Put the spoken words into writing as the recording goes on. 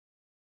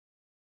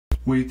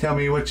Will you tell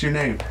me what's your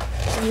name?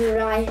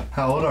 Uri.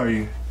 How old are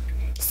you?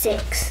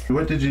 6.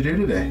 What did you do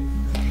today?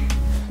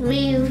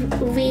 We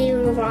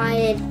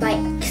ride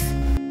bikes.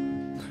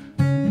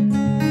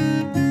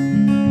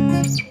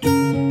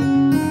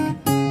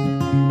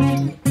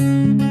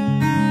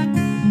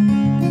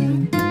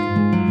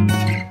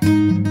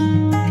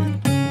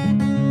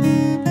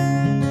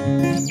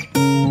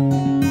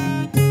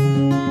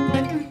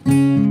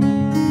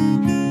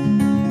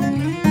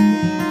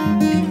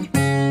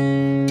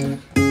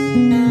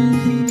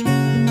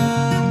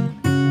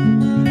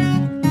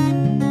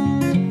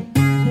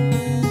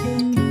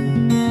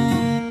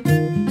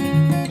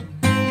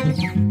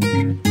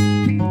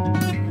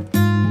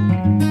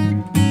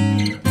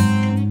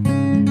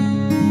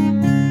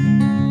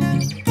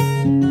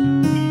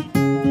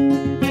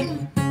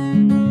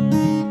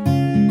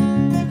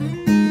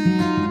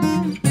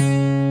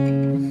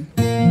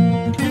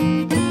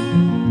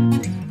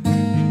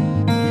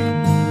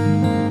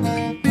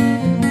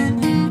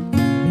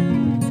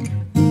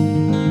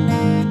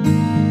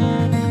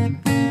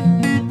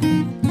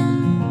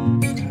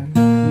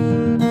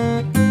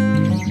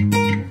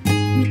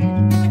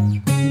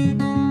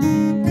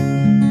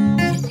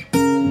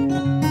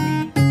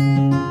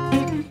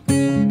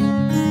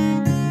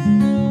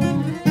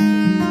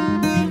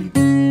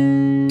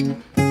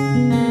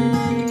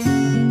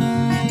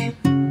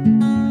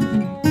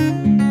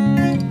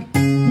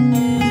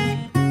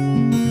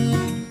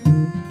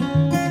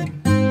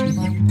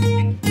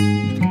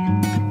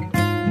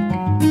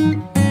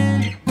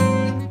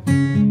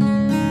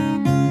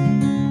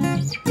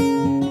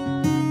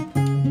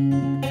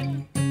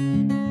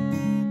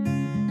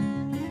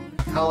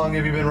 How long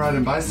have you been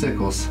riding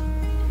bicycles?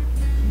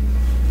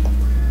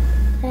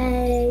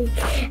 I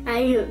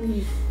don't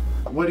know.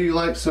 What do you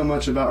like so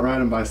much about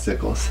riding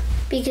bicycles?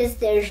 Because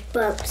there's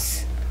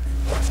bumps.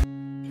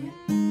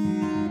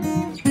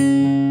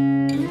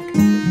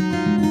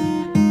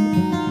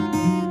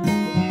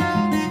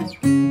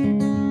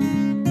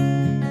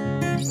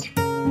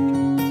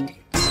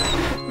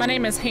 My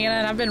name is Hannah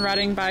and I've been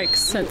riding bikes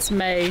since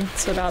May,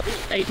 so about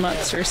 8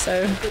 months or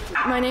so.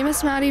 My name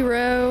is Maddie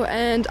Rowe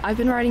and I've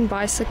been riding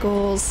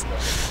bicycles,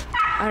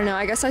 I don't know,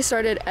 I guess I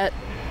started at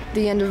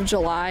the end of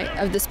July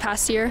of this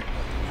past year.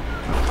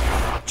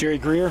 Jerry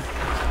Greer,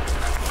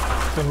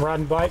 been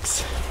riding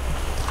bikes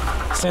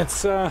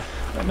since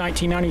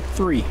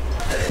 1993.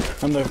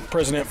 I'm the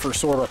president for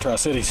Sorba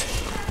Tri-Cities.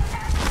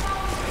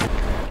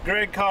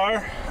 Greg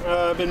Carr,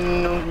 I've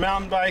been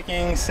mountain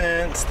biking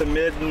since the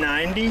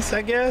mid-90s,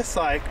 I guess,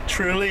 like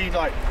truly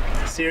like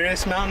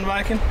serious mountain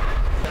biking.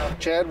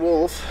 Chad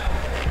Wolf.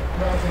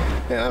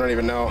 Yeah, I don't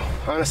even know.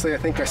 Honestly, I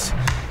think you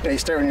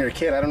start when you're a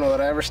kid. I don't know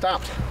that I ever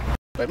stopped.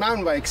 But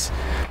mountain bikes,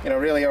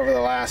 really over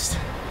the last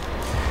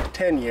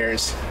 10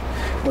 years,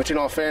 which in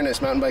all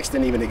fairness, mountain bikes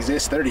didn't even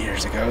exist 30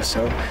 years ago.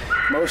 So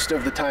most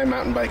of the time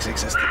mountain bikes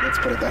existed. Let's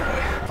put it that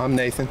way. I'm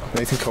Nathan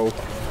Cole,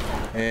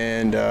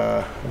 and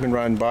I've been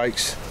riding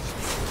bikes,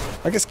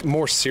 I guess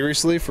more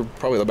seriously for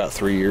probably about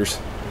 3 years.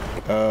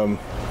 Road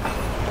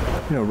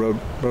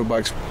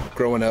bikes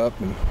growing up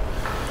and,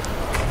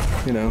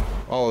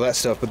 all of that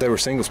stuff, but they were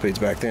single speeds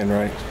back then,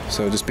 right?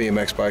 So just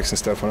BMX bikes and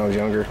stuff when I was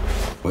younger.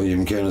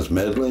 William Kenneth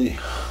Medley,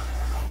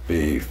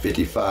 be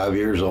 55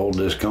 years old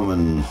this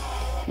coming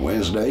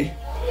Wednesday,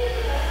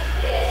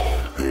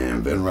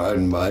 and been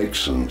riding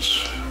bikes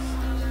since,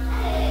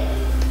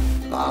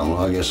 I don't know,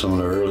 I guess some of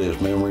the earliest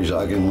memories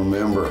I can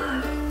remember.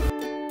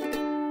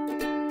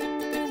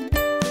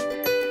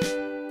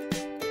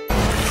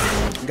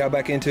 Got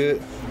back into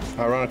it,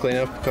 ironically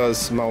enough,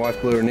 because my wife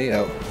blew her knee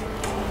out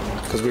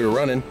because we were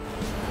running,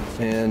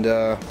 and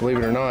believe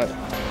it or not,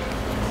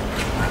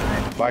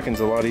 biking's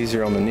a lot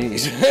easier on the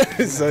knees.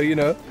 so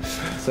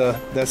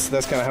that's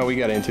kind of how we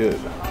got into it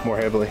more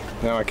heavily.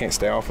 Now I can't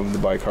stay off of the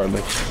bike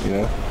hardly.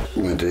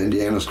 Went to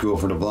Indiana School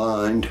for the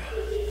Blind,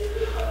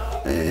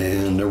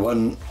 and there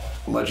wasn't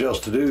much else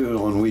to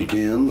do on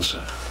weekends.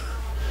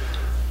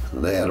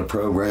 They had a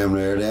program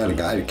there. They had a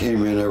guy that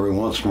came in every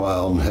once in a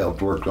while and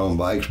helped work on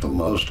bikes, but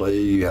mostly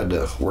you had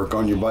to work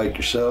on your bike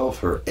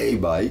yourself, or a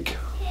bike.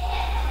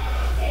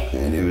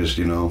 And it was,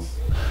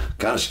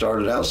 kind of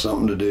started out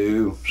something to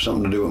do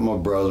with my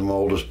brother,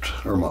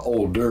 my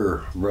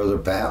older brother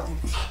Pat,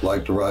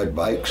 liked to ride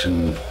bikes,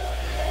 and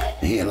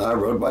he and I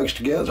rode bikes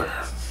together.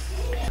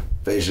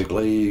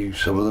 Basically,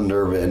 some of the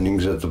nerve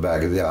endings at the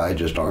back of the eye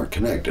just aren't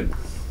connected.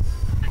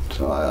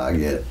 So I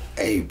get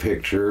a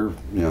picture,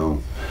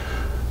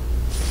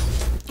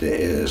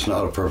 it's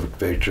not a perfect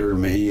picture to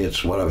me.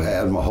 It's what I've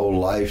had my whole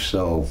life,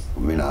 so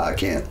I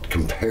can't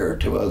compare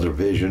it to other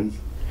vision.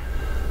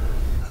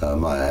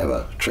 I have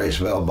a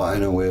trace of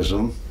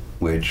albinoism,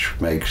 which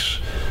makes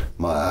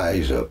my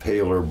eyes a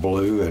paler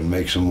blue and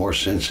makes them more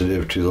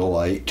sensitive to the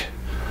light.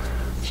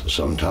 So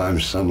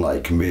sometimes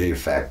sunlight can be a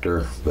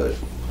factor, but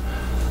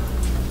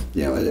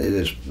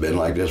it's been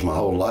like this my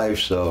whole life,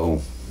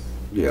 so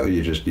you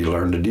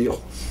learn to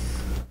deal.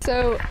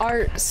 So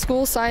our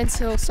school Science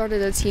Hill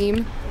started a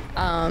team,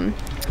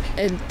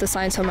 the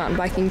Science Hill mountain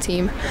biking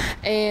team,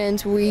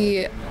 and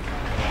I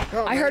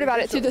heard about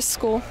it through the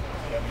school.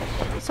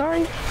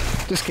 Sorry.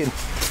 Just kidding.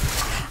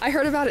 I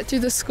heard about it through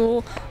the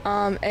school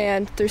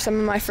and through some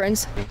of my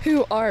friends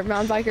who are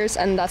mountain bikers,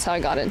 and that's how I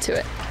got into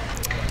it.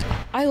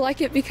 I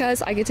like it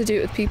because I get to do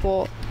it with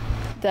people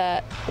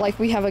that, like,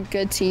 we have a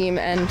good team,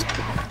 and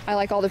I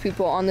like all the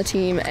people on the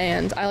team,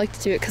 and I like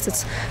to do it because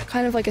it's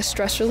kind of like a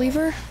stress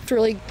reliever. It's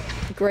really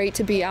great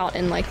to be out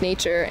in like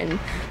nature and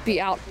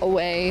be out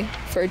away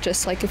for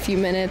just like a few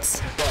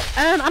minutes.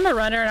 I'm a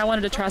runner and I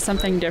wanted to try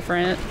something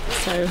different.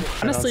 So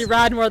honestly,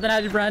 ride more than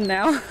I'd run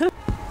now.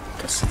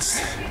 Because it's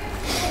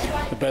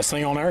the best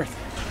thing on earth.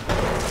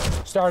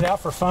 Started out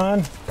for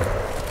fun,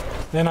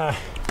 then I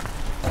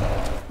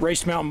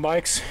raced mountain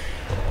bikes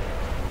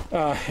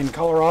in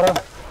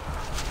Colorado,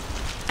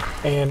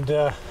 and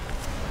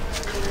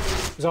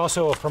was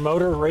also a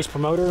promoter, race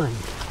promoter, and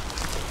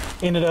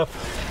ended up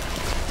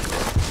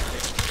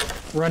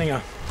running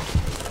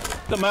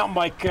the mountain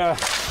bike,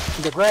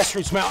 the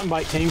grassroots mountain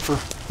bike team for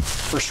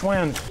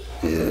Schwinn.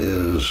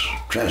 Is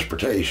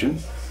transportation.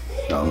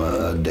 I'm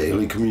a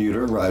daily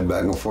commuter, ride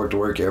back and forth to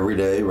work every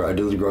day, ride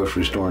to the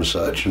grocery store and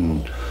such,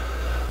 and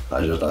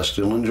I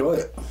still enjoy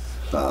it.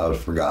 I've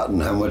forgotten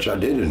how much I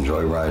did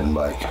enjoy riding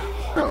bike.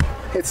 Oh,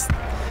 it's,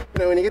 you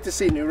know, when you get to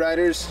see new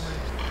riders,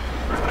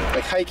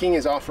 like hiking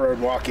is off-road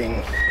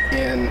walking,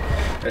 and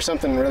there's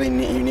something really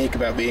unique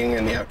about being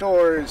in the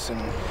outdoors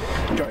and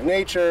enjoying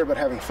nature, but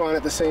having fun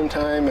at the same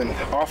time. And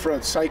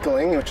off-road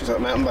cycling, which is what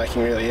mountain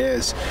biking really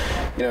is,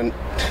 you know,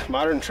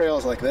 modern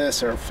trails like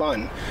this are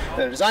fun.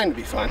 They're designed to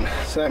be fun.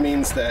 So that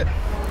means that,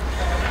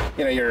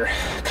 you know, you're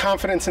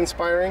confidence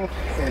inspiring,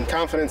 and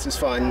confidence is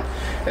fun,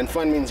 and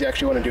fun means you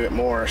actually want to do it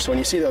more. So when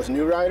you see those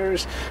new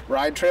riders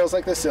ride trails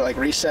like this, it like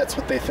resets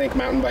what they think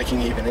mountain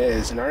biking even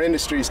is. And our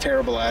industry is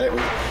terrible at it.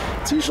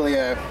 It's usually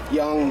a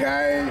young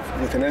guy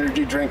with an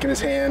energy drink in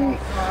his hand,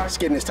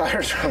 skidding his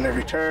tires around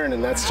every turn,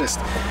 and that's just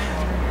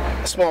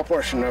a small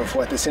portion of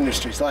what this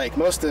industry's like.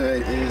 Most of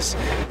it is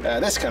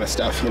this kind of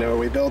stuff. You know,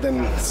 we build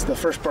in the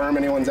first berm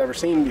anyone's ever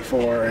seen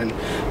before, and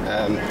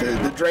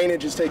the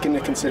drainage is taken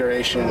into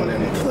consideration,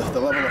 and the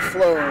level of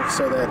flow,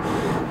 so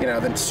that, you know,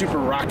 the super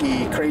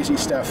rocky, crazy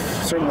stuff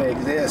certainly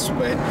exists,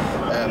 but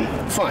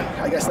fun.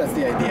 I guess that's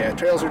the idea.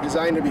 Trails are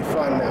designed to be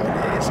fun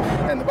nowadays,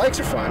 and the bikes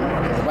are fun,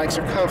 and the bikes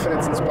are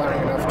confidence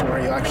inspiring enough to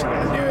where you actually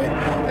want to do it,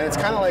 and it's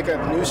kind of like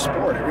a new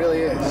sport. It really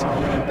is.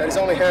 That has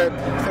only had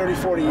 30,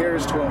 40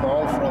 years to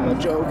evolve from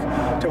a joke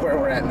to where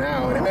we're at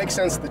now, and it makes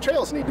sense that the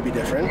trails need to be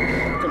different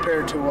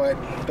compared to what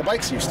the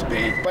bikes used to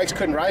be. Bikes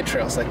couldn't ride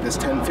trails like this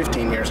 10,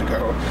 15 years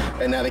ago,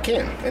 and now they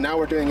can. And now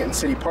we're doing it in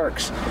city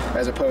parks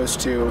as opposed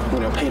to, you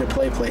know,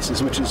 pay-to-play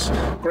places, which is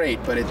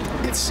great, but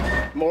it's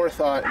more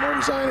thought, more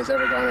design has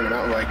ever gone into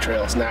mountain bike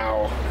trails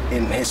now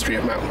in the history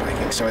of mountain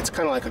biking. So it's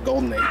kind of like a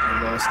golden age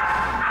almost,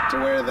 to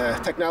where the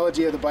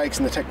technology of the bikes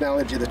and the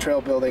technology of the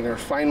trail building are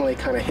finally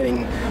kind of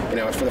hitting, you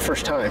know, for the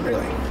first time,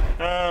 really.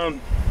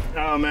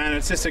 Oh man,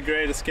 it's just a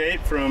great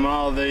escape from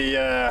all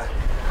the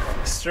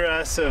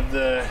stress of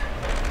the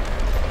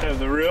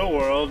real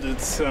world.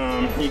 It's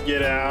you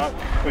get out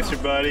with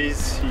your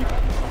buddies, you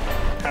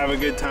have a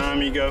good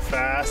time, you go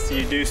fast,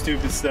 you do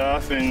stupid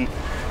stuff, and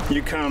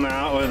you come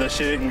out with a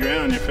shit-eating grin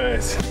on your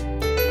face.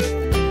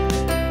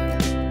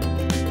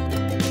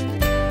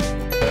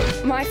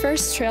 My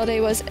first trail day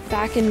was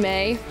back in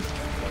May.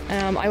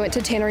 I went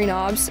to Tannery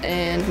Knobs,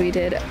 and we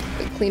did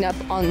cleanup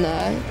on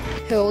the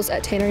hills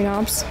at Tannery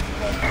Knobs.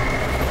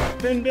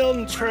 Been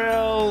building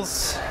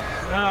trails,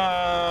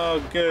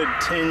 good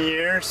 10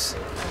 years.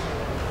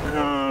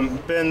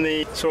 Been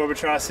the Sorba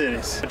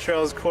Tri-Cities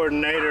trails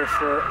coordinator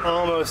for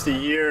almost a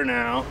year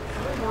now,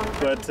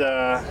 but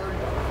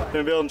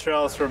been building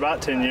trails for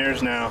about 10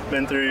 years now.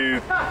 Been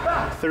through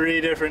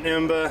 3 different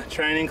IMBA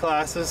training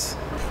classes.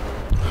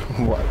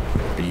 What,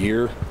 a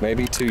year,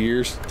 maybe 2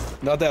 years?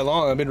 Not that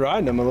long. I've been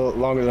riding them a little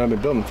longer than I've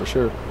been building, for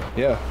sure.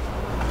 Yeah.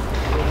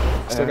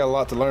 Still got a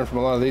lot to learn from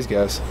a lot of these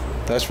guys,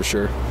 that's for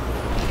sure.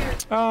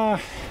 I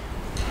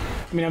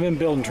mean, I've been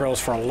building trails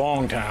for a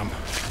long time,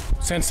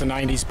 since the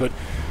 90s, but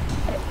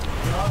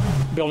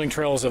building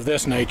trails of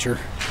this nature,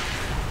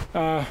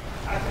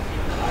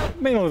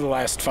 mainly the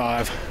last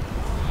 5.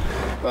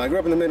 Well, I grew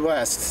up in the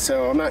Midwest,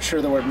 so I'm not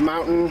sure the word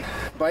mountain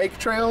bike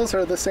trails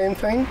are the same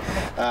thing,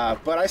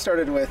 but I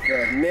started with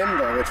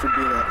NIMBA, which would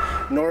be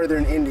the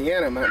Northern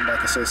Indiana Mountain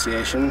Bike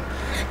Association.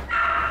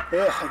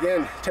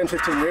 Again, 10,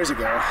 15 years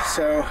ago.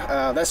 So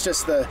that's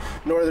just the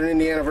Northern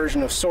Indiana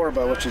version of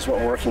Sorba, which is what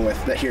we're working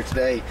with here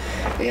today.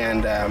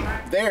 And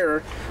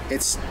there,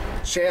 it's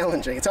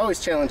challenging. It's always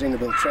challenging to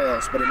build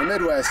trails, but in the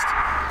Midwest,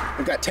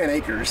 we've got 10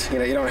 acres. You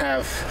know, you don't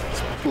have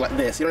like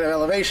this. You don't have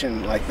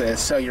elevation like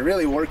this. So you're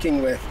really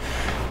working with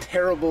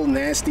terrible,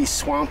 nasty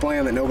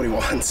swampland that nobody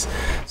wants.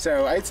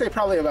 So I'd say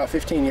probably about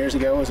 15 years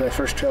ago was my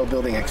first trail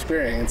building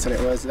experience, and it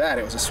was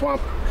a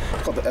swamp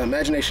called the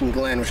Imagination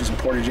Glen, which is in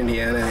Portage,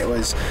 Indiana, and it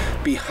was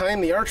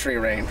behind the archery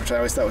range, which I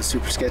always thought was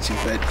super sketchy,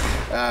 but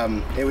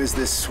it was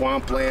this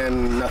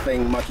swampland,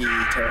 nothing, mucky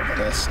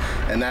terribleness,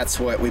 and that's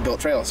what we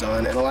built trails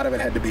on, and a lot of it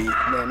had to be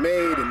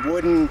man-made and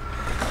wooden.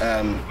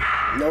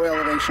 no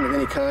elevation of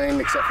any kind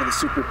except for the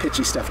super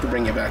pitchy stuff to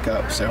bring you back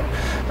up. So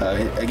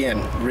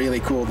again, really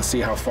cool to see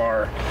how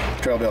far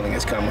trail building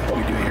has come with what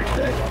we do here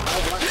today.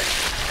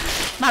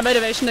 My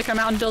motivation to come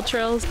out and build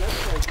trails,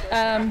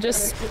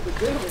 just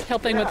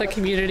helping with the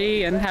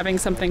community and having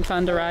something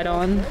fun to ride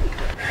on.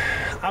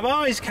 I've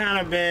always kind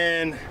of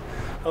been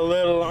a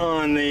little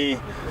on the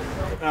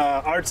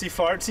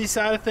artsy-fartsy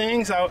side of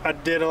things. I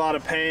did a lot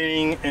of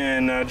painting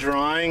and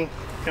drawing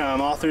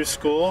all through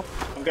school.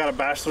 I've got a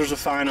bachelor's of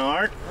fine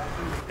art,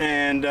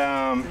 and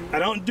I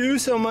don't do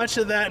so much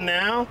of that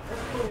now,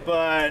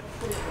 but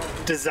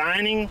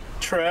designing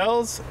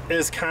trails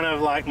is kind of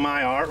like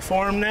my art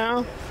form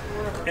now.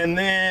 And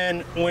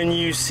then when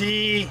you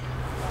see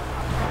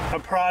a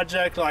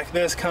project like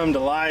this come to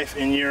life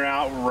and you're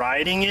out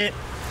riding it,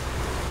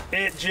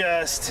 it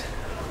just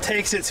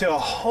takes it to a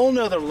whole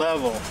nother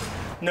level,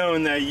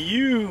 knowing that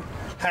you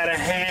had a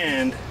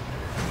hand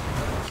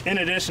in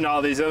addition to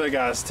all these other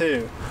guys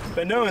too.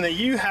 But knowing that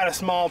you had a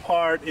small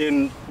part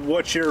in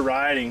what you're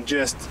riding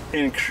just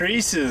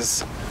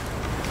increases,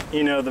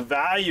 you know, the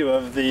value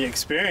of the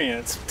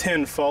experience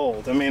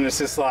tenfold. I mean, it's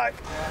just like,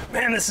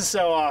 man, this is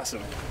so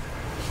awesome.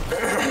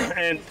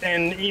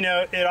 and you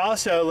know, it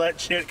also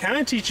it kind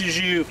of teaches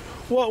you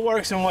what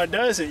works and what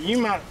doesn't. You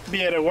might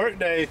be at a work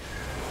day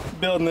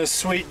building this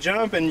sweet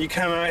jump, and you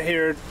come out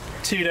here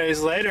 2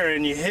 days later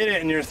and you hit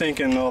it and you're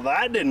thinking, well,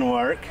 that didn't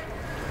work.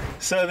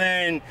 So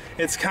then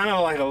it's kind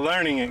of like a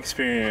learning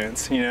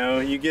experience. You know,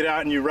 you get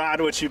out and you ride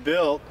what you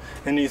built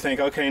and you think,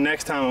 okay,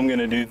 next time I'm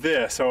gonna do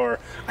this, or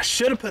I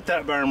should have put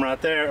that berm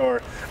right there,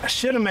 or I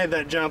should have made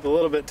that jump a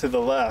little bit to the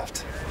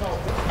left.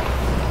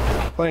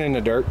 Playing in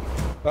the dirt.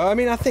 I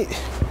mean, I think,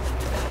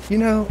 you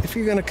know, if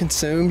you're gonna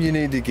consume, you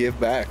need to give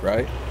back,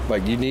 right?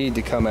 Like, you need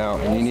to come out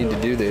and you need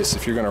to do this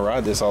if you're gonna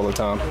ride this all the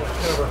time.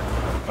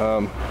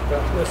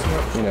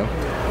 You know,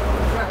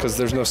 because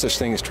there's no such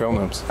thing as trail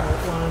gnomes,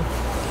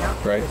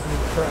 right?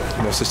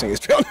 No such thing as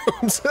trail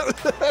gnomes.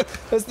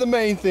 That's the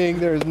main thing.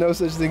 There is no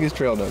such thing as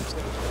trail gnomes.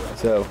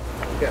 So,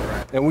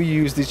 and we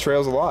use these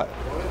trails a lot.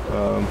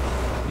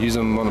 Use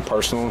them on a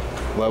personal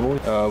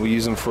level. We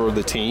use them for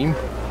the team.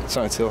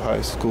 Science Hill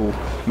High School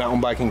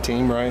mountain biking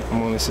team, right? I'm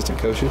one of the assistant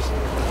coaches.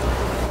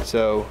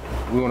 So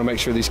we want to make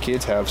sure these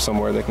kids have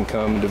somewhere they can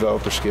come and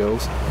develop their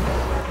skills.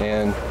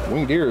 And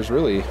winged deer is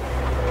really,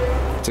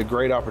 it's a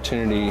great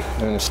opportunity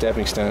and a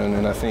stepping stone.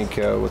 And I think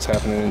what's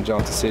happening in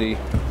Johnson City,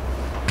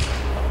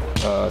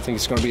 I think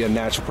it's going to be a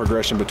natural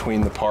progression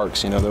between the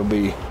parks. You know, you'll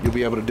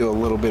be able to do a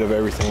little bit of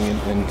everything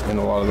in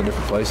a lot of the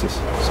different places.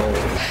 So,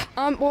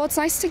 well, it's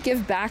nice to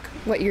give back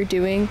what you're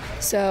doing.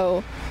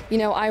 So, you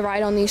know, I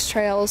ride on these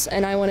trails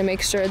and I want to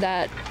make sure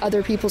that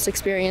other people's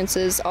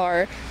experiences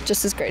are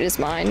just as great as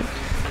mine.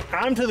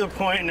 I'm to the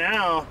point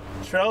now,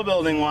 trail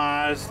building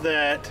wise,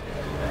 that,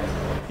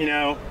 you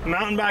know,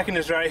 mountain biking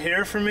is right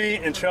here for me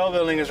and trail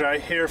building is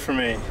right here for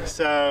me.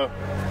 So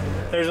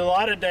there's a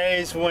lot of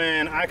days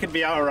when I could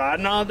be out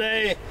riding all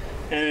day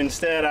and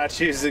instead I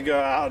choose to go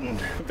out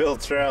and build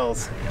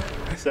trails.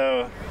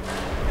 So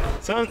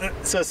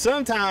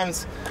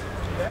sometimes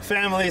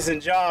families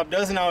and job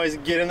doesn't always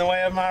get in the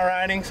way of my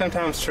riding.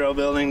 Sometimes trail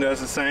building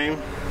does the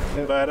same.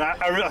 But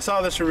I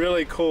saw this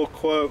really cool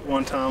quote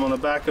one time on the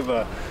back of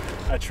a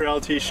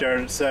trail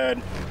t-shirt. It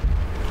said,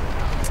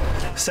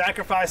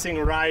 "Sacrificing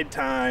ride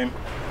time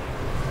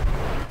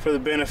for the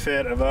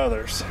benefit of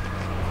others."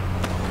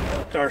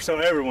 Or so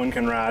everyone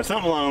can ride,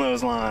 something along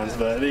those lines.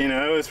 But you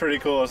know, it was pretty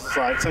cool. It's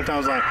like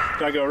sometimes, like,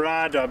 do I go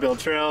ride? Do I build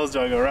trails? Do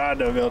I go ride?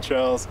 Do I build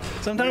trails?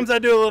 Sometimes I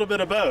do a little bit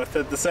of both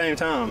at the same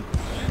time.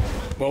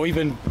 Well, we've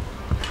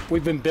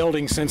been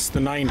building since the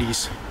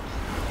 90s.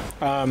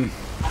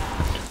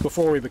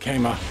 Before we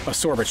became a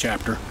Sorba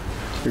chapter,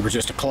 we were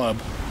just a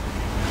club,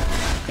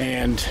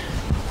 and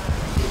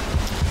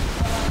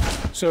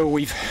so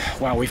we've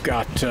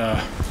got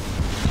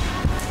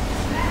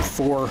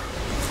four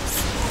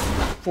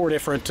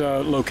different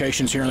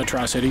locations here in the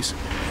Tri-Cities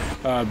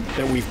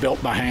that we've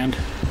built by hand.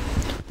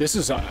 This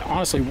is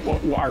honestly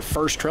our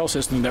first trail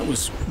system that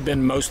was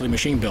been mostly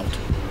machine built,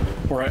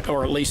 or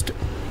at least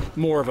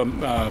more of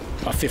a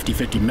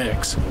 50-50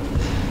 mix.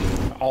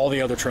 All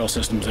the other trail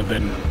systems have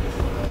been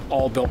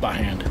all built by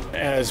hand.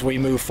 As we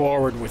move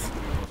forward with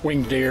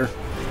winged deer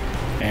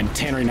and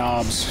tannery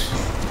knobs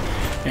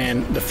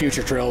and the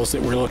future trails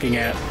that we're looking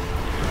at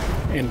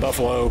in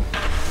Buffalo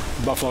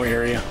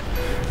area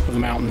of the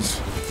mountains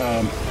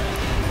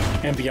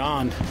and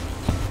beyond,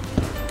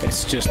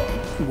 it's just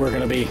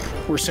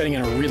we're sitting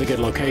in a really good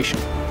location.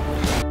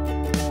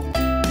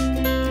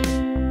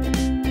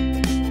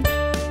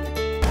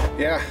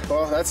 Yeah,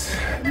 well, that's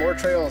more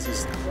trails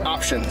is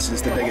options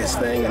is the biggest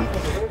thing. And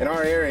in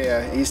our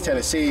area, East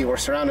Tennessee, we're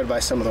surrounded by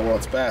some of the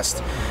world's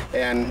best,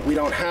 and we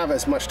don't have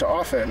as much to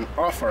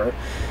offer.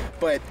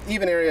 But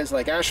even areas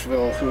like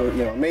Asheville, who are,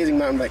 you know, amazing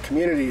mountain bike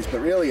communities, but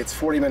really it's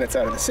 40 minutes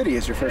out of the city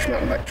is your first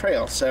mountain bike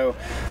trail. So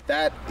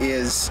that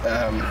is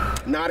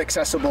not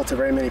accessible to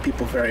very many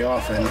people very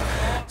often.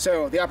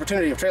 So the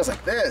opportunity of trails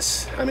like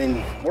this, I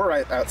mean, we're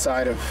right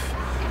outside of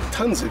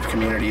tons of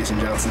communities in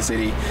Johnson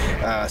City.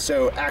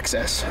 So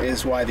access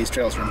is why these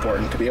trails are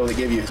important, to be able to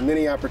give you as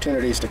many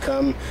opportunities to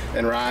come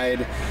and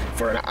ride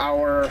for an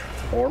hour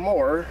or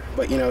more,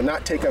 but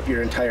not take up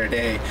your entire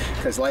day,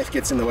 because life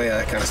gets in the way of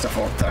that kind of stuff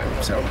all the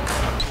time. So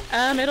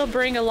it'll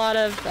bring a lot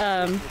of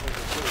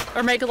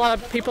or make a lot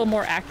of people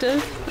more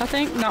active, I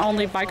think, not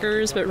only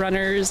bikers but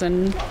runners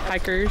and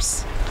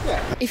hikers.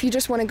 If you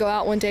just want to go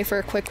out one day for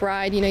a quick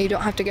ride, you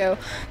don't have to go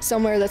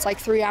somewhere that's like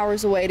 3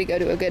 hours away to go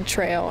to a good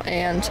trail,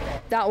 and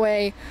that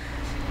way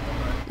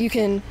you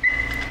can,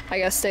 I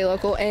guess, stay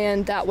local,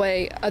 and that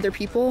way other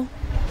people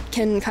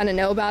can kind of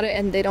know about it,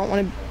 and they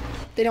don't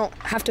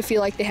have to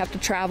feel like they have to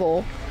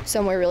travel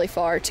somewhere really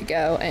far to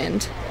go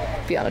and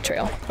be on a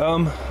trail.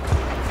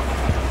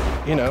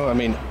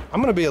 I'm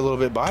going to be a little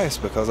bit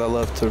biased because I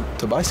love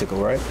to bicycle,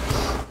 right?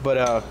 But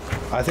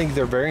I think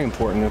they're very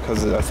important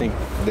because I think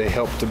they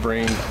help to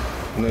bring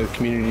the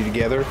community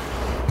together.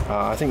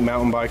 I think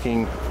mountain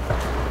biking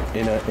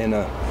in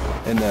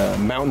a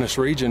mountainous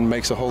region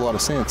makes a whole lot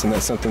of sense, and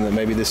that's something that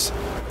maybe this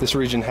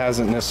region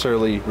hasn't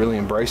necessarily really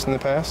embraced in the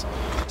past.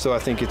 So I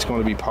think it's going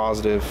to be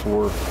positive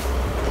for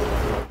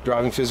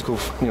driving physical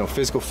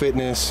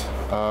fitness,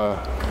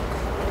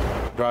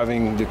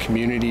 driving the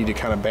community to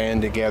kind of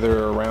band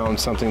together around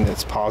something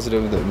that's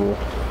positive that will,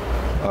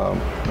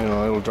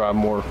 it'll drive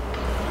more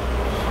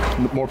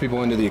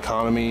people into the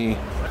economy.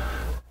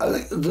 I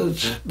think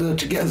the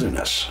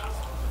togetherness.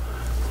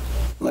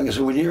 Like I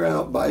said, when you're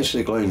out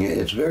bicycling,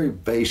 it's very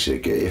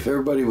basic. If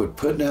everybody would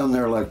put down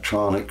their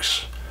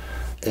electronics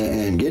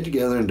and get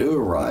together and do a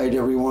ride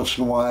every once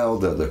in a while,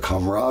 the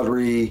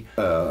camaraderie,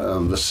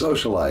 the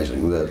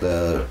socializing,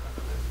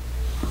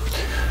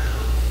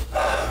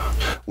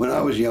 when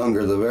I was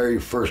younger, the very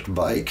first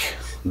bike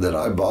that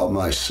I bought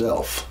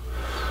myself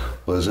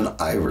was an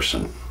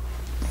Iverson.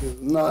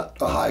 Not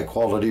a high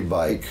quality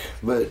bike,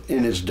 but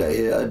in its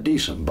day, a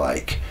decent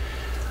bike.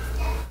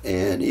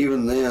 And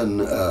even then,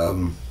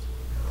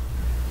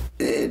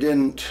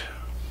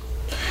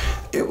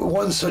 it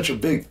wasn't such a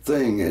big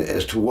thing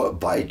as to what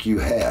bike you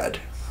had.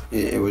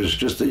 It was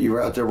just that you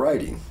were out there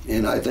riding.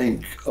 And I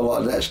think a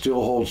lot of that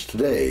still holds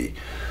today.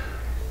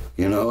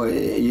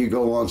 You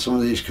go on some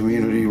of these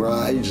community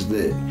rides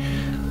that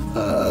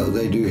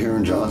they do here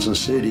in Johnson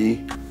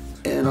City,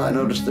 and I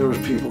noticed there was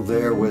people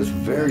there with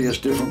various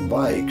different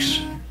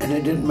bikes, and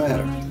it didn't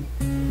matter.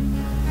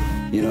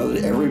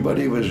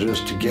 Everybody was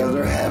just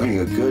together having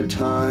a good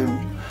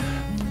time.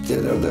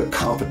 The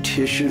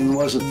competition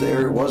wasn't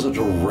there. It wasn't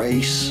a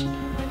race.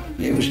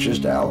 It was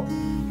just out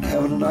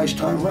having a nice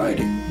time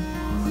riding,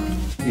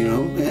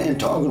 and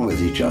talking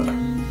with each other.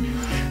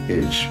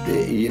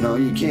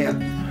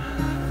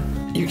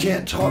 You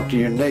can't talk to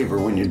your neighbor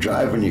when you're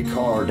driving your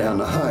car down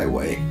the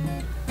highway,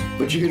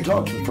 but you can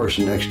talk to the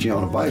person next to you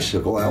on a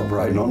bicycle out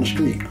riding on the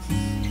street.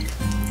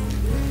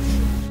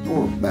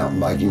 Or mountain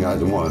biking,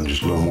 either one,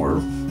 just a little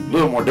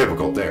more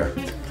difficult there.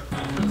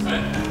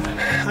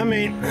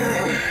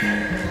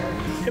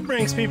 It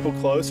brings people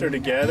closer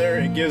together.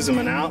 It gives them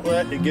an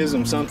outlet. It gives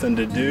them something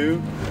to do.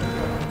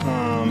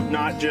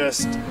 Not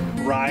just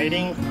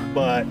riding,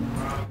 but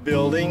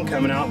building,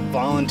 coming out,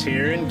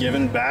 volunteering,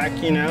 giving back.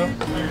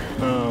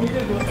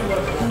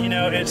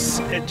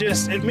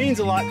 It means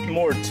a lot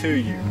more to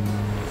you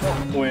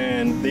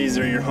when these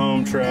are your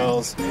home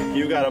trails.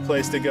 You've got a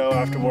place to go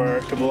after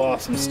work to blow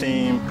off some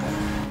steam.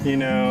 You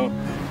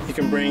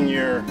can bring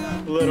your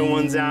little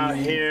ones out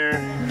here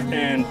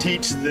and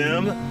teach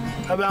them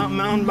about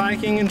mountain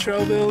biking and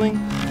trail building,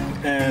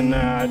 and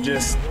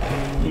just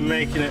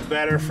making it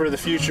better for the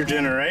future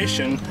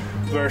generation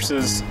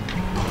versus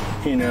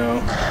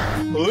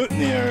polluting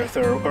the earth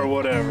or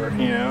whatever.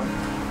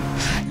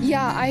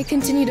 Yeah, I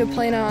continue to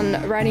plan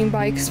on riding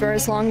bikes for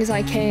as long as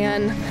I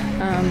can,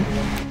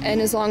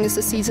 and as long as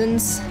the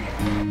seasons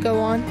go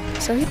on.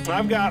 So yeah.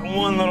 I've got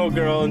one little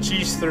girl, and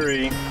she's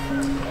 3,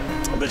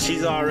 but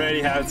she's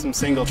already had some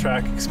single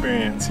track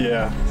experience.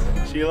 Yeah,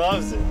 she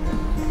loves it.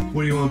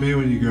 What do you want to be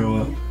when you grow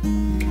up?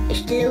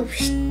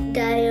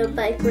 Slope-style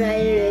bike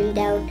rider in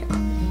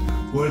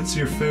downtown. What's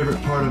your favorite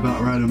part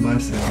about riding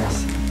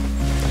bicycles?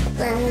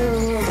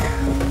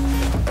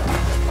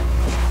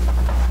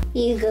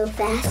 You go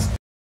fast.